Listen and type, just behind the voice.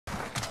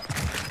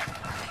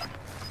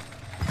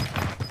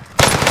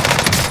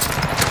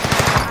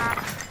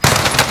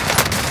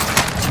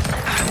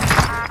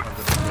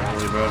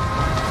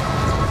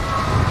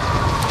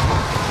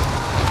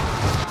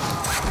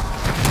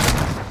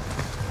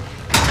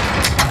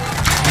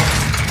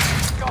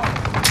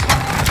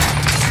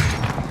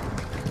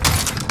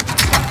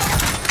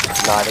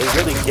Nah, they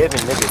really giving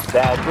niggas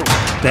bad loot.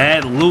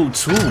 Bad loot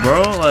too,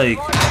 bro. Like.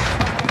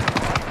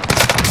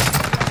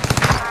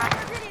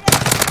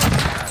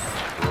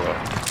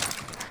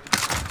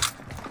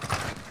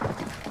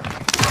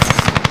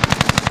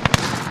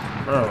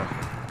 Bro.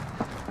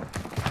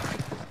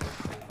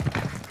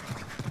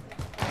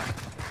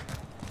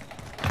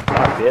 I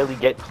barely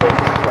get close.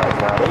 Like,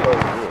 nah, they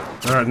over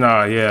here.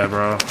 Nah, yeah,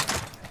 bro.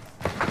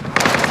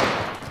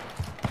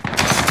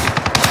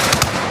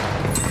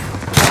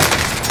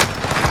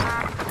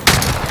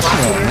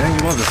 Man,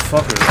 you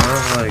motherfucker, bro.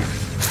 Like,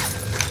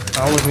 I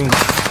wasn't even.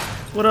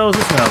 What else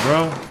is this now, bro?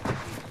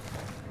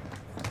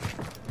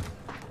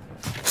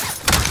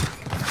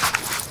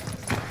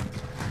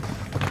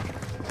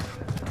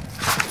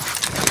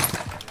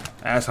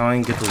 Ass, how I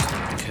didn't get those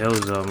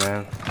kills though,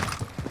 man.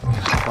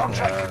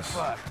 Contract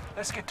confirmed.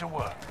 Let's get to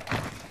work.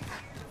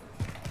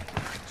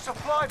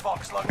 Supply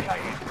box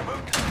located.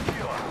 Move to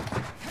secure.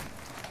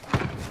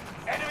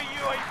 Enemy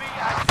UAV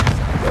active.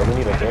 Yeah, we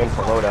need a game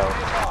for loadout.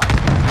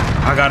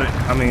 I got it.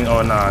 I mean,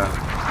 oh nah.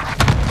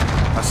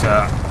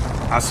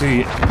 I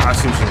see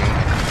what you mean.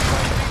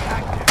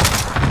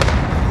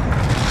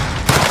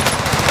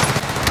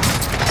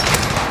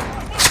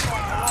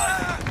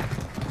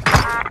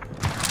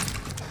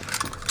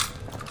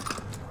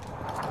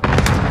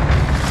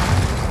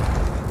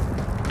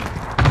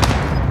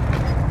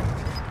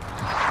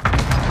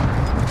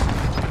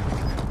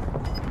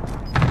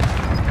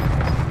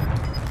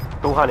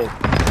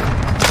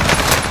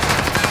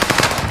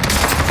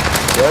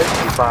 Good?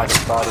 He's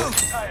spotted.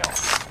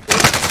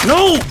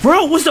 No,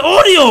 bro, what's the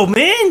audio,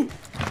 man?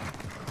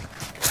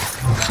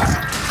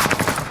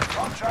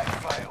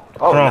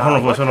 Oh, hold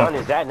on, what hold on. gun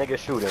is that nigga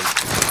shooting?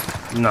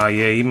 Nah,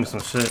 yeah, he missed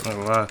some shit, not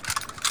gonna lie.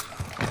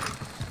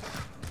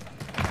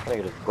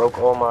 Nigga just broke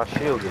all my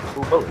shields with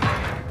 2 bullets.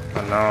 I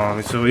know,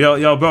 me too.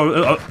 Yo,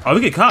 bro, we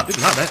get caught. We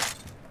get caught, man.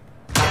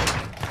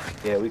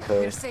 Yeah, we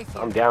could.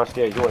 I'm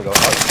downstairs. You wanna go up?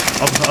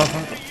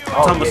 Oh,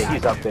 Oh, yeah,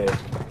 he's up there.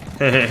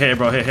 Here,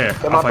 bro, here.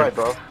 Get my bread,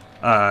 bro.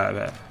 Alright,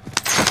 man.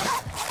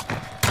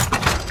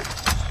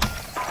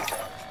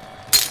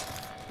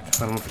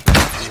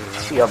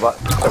 See, I'm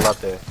up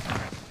there.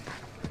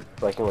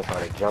 Like he was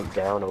trying to jump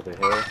down over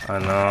here. I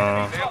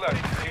know.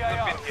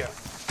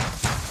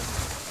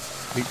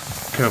 Be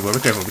careful, be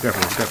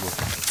careful.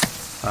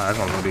 Alright,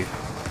 come on, baby.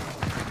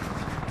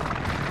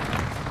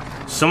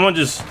 Someone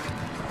just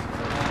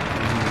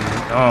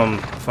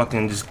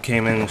fucking just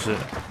came in and shit.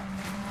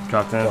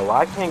 Dropped in. Yo,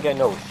 I can't get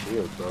no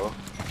shield, bro.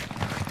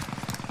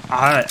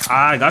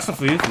 I got some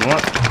for you if you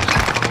want.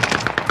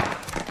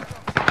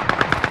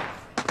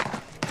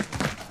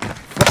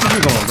 Fuck are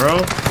you going,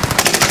 bro?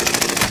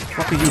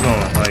 Fuck are you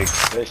going? Like,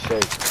 this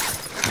shit.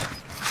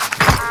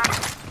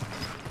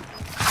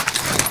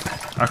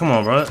 Alright, come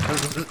on, bro.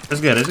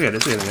 Let's get it, man.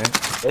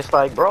 It's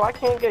like, bro, I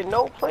can't get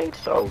no plates,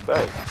 so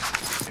bad.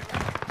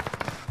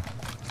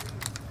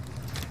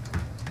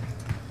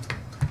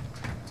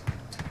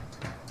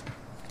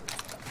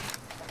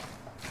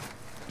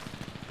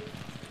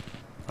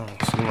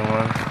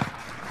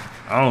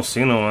 I don't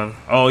see no one.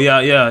 Oh, yeah.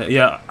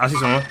 I see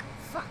someone.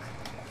 Fuck.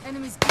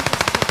 Enemies.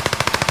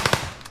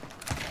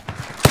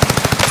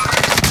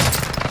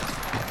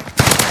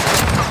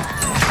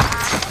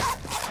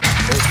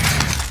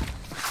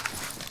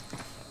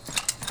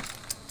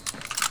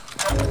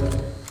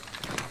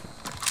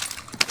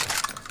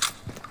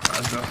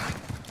 Let's go.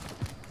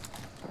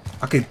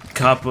 I could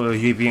cop a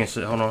UAV and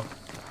shit. Hold on.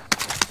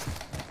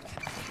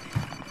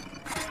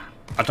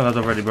 I thought I was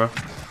already, bro.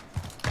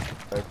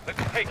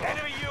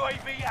 Enemy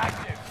UAV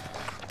active.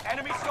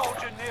 Enemy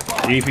soldier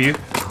nearby. E for you.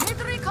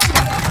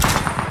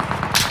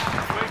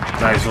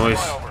 Nice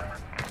voice.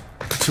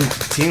 2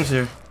 teams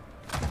here.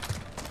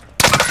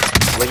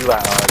 Where you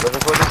at?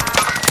 Liverpool?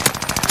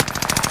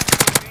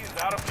 He's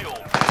out of fuel.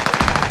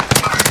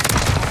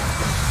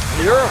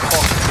 You're a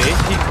fucking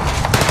bitch.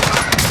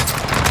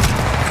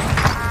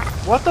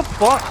 What the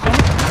fuck?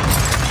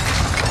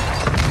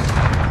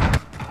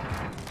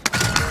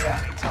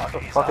 What the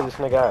fuck is this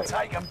nigga at?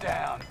 Take him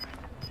down.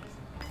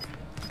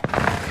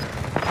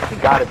 He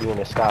gotta be in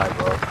the sky,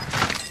 bro.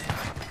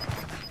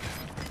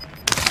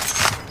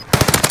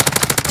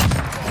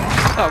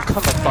 Oh,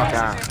 come the fuck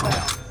out.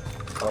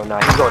 Oh, nah,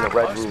 he's on the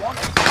red roof.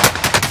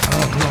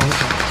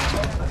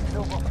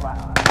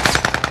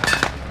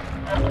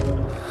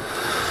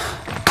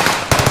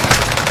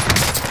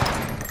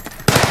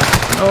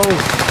 Oh.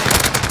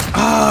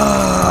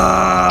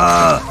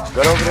 Ah.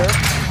 Good over there?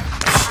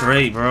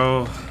 Straight,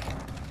 bro.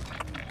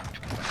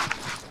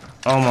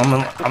 I'm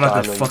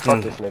at the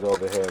fucking. This nigga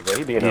over here, bro.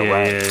 He be in Yeah, a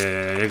rack.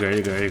 you're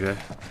good.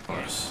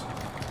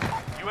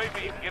 UAV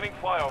beginning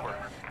flyover.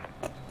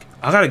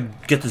 I gotta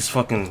get this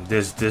fucking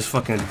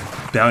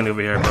bounty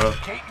over here, bro.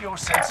 Keep your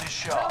senses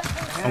sharp.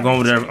 I'm going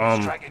over there.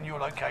 Tracking your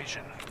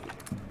location.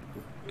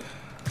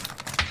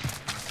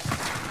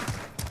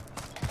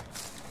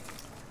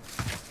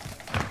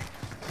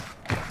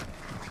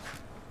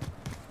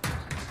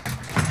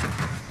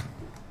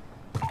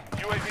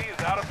 UAV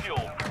is out of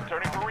fuel.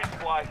 Returning for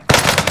resupply.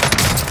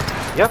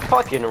 You're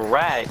fucking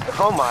right.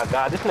 Oh my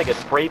god, this nigga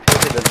spray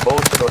painted this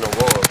bullshit on the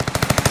wall.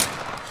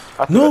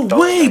 I No could've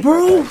way, thought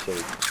bro! that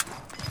shit.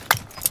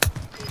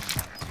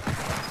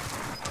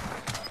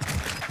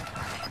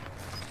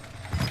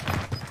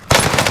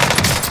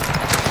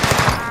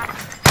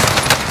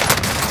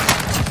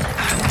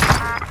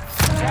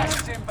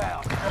 Gas is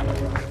inbound.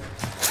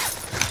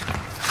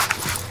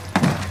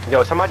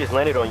 Yo, somebody just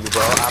landed on you,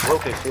 bro. I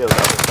broke his shield. That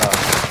was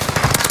tough.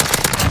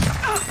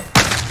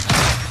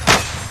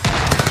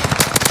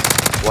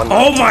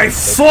 Oh my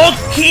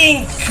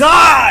fucking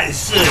gosh!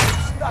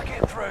 Stuck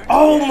it through.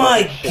 Oh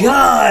my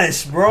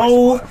gosh,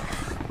 bro!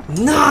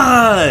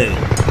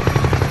 Nah!